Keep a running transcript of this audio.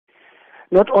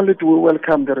Not only do we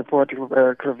welcome the report,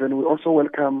 Kevin, we also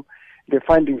welcome the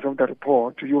findings of the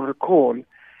report. You'll recall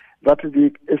that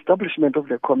the establishment of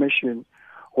the commission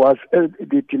was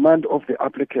the demand of the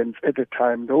applicants at the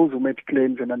time, those who made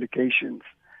claims and allegations.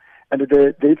 And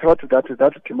they thought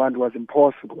that demand was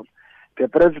impossible. The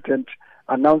president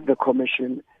announced the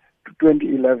commission to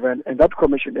 2011, and that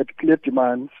commission had clear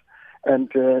demands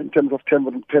and in terms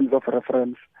of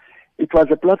reference. It was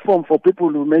a platform for people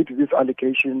who made these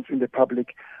allegations in the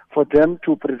public, for them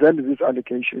to present these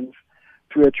allegations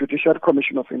to a judicial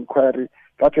commission of inquiry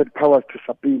that had powers to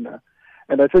subpoena.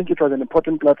 And I think it was an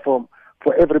important platform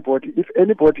for everybody. If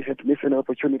anybody had missed an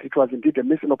opportunity, it was indeed a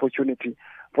missing opportunity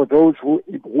for those who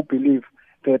believe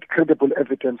they had credible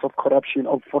evidence of corruption,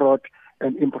 of fraud,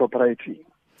 and impropriety.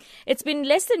 It's been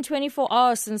less than 24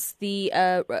 hours since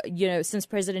since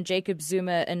President Jacob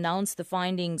Zuma announced the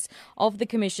findings of the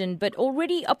commission, but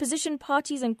already opposition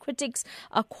parties and critics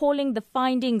are calling the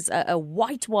findings a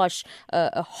whitewash,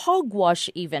 a hogwash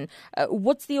even.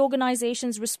 What's the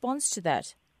organization's response to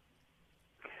that?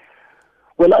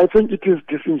 Well, I think it is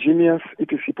disingenuous,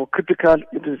 it is hypocritical,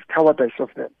 it is cowardice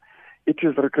of them. It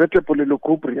is regrettably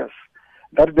lugubrious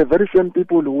that the very same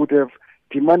people who would have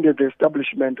demanded the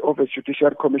establishment of a judicial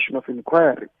commission of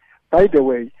inquiry. By the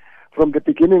way, from the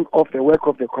beginning of the work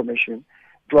of the commission,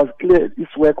 it was clear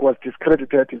its work was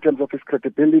discredited in terms of its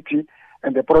credibility,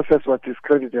 and the process was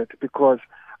discredited because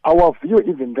our view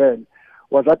even then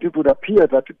was that it would appear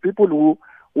that people who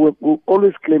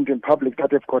always claimed in public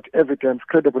that they've got evidence,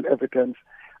 credible evidence,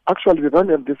 actually they don't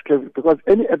have this case because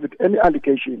any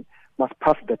allegation must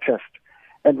pass the test.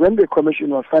 And when the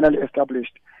commission was finally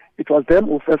established, it was them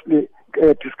who firstly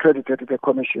discredited the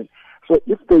commission. So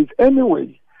if there is any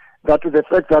way that the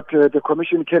fact that the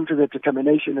commission came to the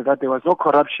determination that there was no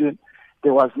corruption,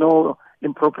 there was no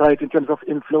impropriety in terms of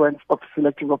influence of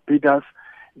selecting of bidders,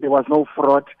 there was no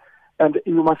fraud, and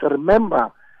you must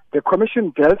remember the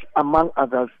commission dealt, among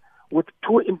others, with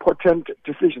two important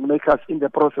decision makers in the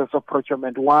process of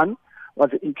procurement. One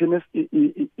was the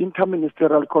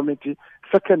interministerial committee,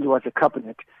 second was the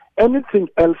cabinet. Anything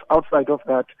else outside of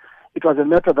that, it was a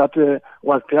matter that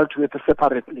was dealt with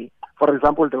separately. For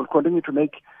example, they will continue to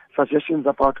make suggestions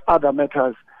about other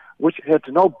matters which had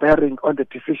no bearing on the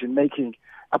decision-making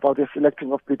about the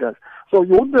selecting of bidders. So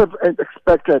you wouldn't have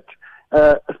expected,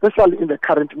 especially in the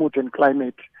current mood and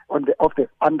climate, of the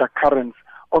undercurrents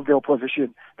of the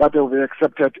opposition, that they would have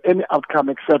accepted any outcome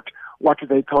except what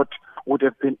they thought would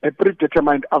have been a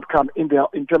predetermined outcome in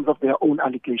terms of their own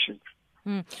allegations.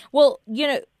 Well,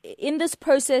 in this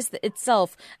process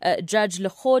itself, Judge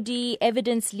Lekhodi,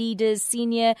 evidence leaders,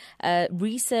 senior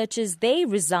researchers, they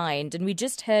resigned. And we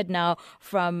just heard now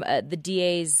from the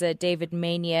DA's David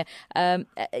Mania.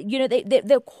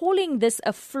 They're calling this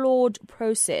a flawed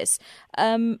process.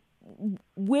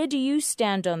 Where do you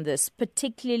stand on this,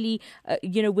 particularly,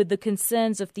 with the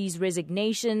concerns of these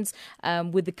resignations,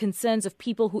 with the concerns of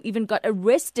people who even got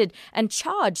arrested and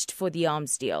charged for the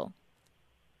arms deal?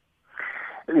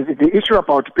 The issue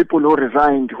about people who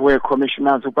resigned, who were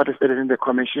commissioners, who participated in the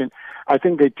commission, I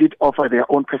think they did offer their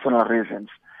own personal reasons.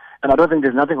 And I don't think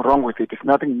there's nothing wrong with it. It's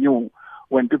nothing new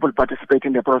when people participate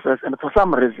in the process and for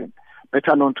some reason,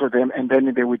 better known to them, and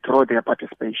then they withdraw their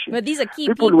participation. But these are key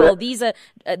people.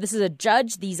 This is a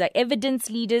judge, these are evidence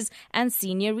leaders and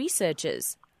senior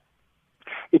researchers.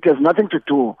 It has nothing to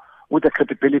do with the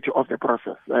credibility of the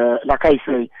process. Like I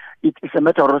say, it is a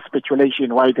matter of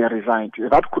speculation why they resigned.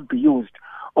 That could be used,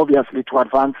 obviously, to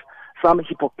advance some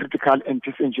hypocritical and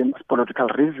disingenuous political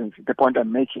reasons, the point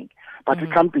I'm making. But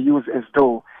it can't be used as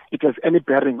though it has any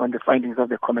bearing on the findings of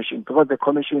the commission, because the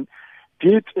commission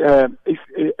did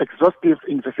exhaustive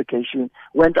investigation,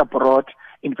 went abroad,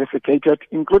 investigated,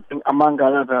 including, among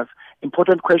others,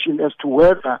 important questions as to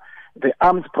whether the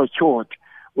arms procured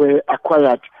were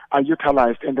acquired, are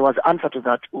utilized, and there was answer to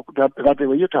that they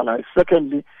were utilized.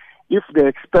 Secondly, if the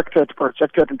expected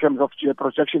projected in terms of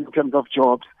projection in terms of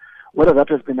jobs, whether that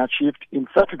has been achieved. In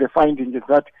fact, the finding is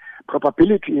that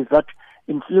probability is that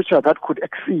in future that could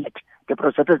exceed the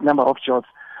projected number of jobs.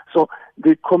 So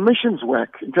the commission's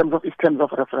work, in terms of its terms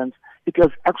of reference, it has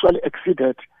actually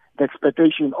exceeded the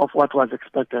expectation of what was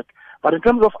expected. But in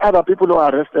terms of other people who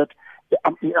are arrested,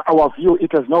 in our view,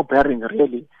 it has no bearing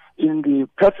really. In the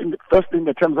first in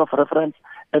the terms of reference,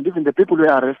 and even the people who were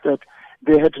arrested,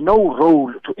 they had no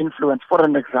role to influence. For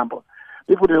an example,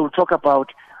 people they will talk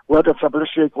about whether Sabri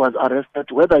Sheikh was arrested,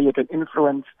 whether he had an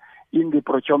influence in the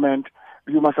procurement.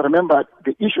 You must remember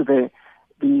the issue there.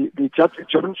 The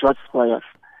Jordan Judge Squires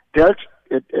dealt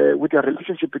with a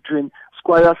relationship between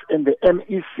Squires and the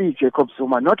MEC Jacob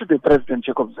Zuma, not the President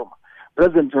Jacob Zuma.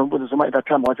 President Zuma at that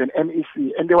time was an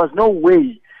MEC, and there was no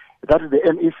way that the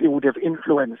MEC would have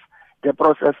influenced the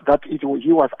process, that he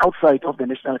was outside of the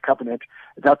National Cabinet.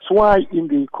 That's why in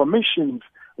the Commission's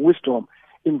wisdom,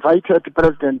 invited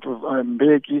President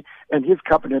Mbeki and his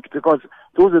cabinet, because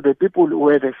those are the people who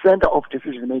were the center of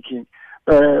decision-making.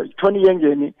 Tony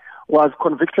Yengeni was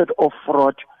convicted of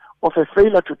fraud, of a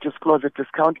failure to disclose a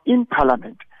discount in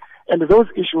Parliament. And those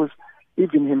issues,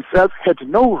 even himself, had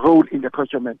no role in the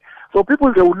procurement. So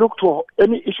people, they will look to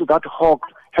any issue that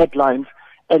hogged headlines,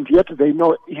 and yet they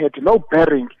know it had no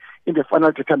bearing in the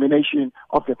final determination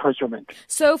of the procurement.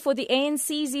 So for the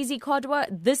ANC, Zizi Kodwa,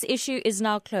 this issue is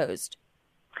now closed?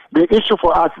 The issue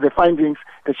for us, the findings,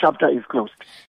 the chapter is closed.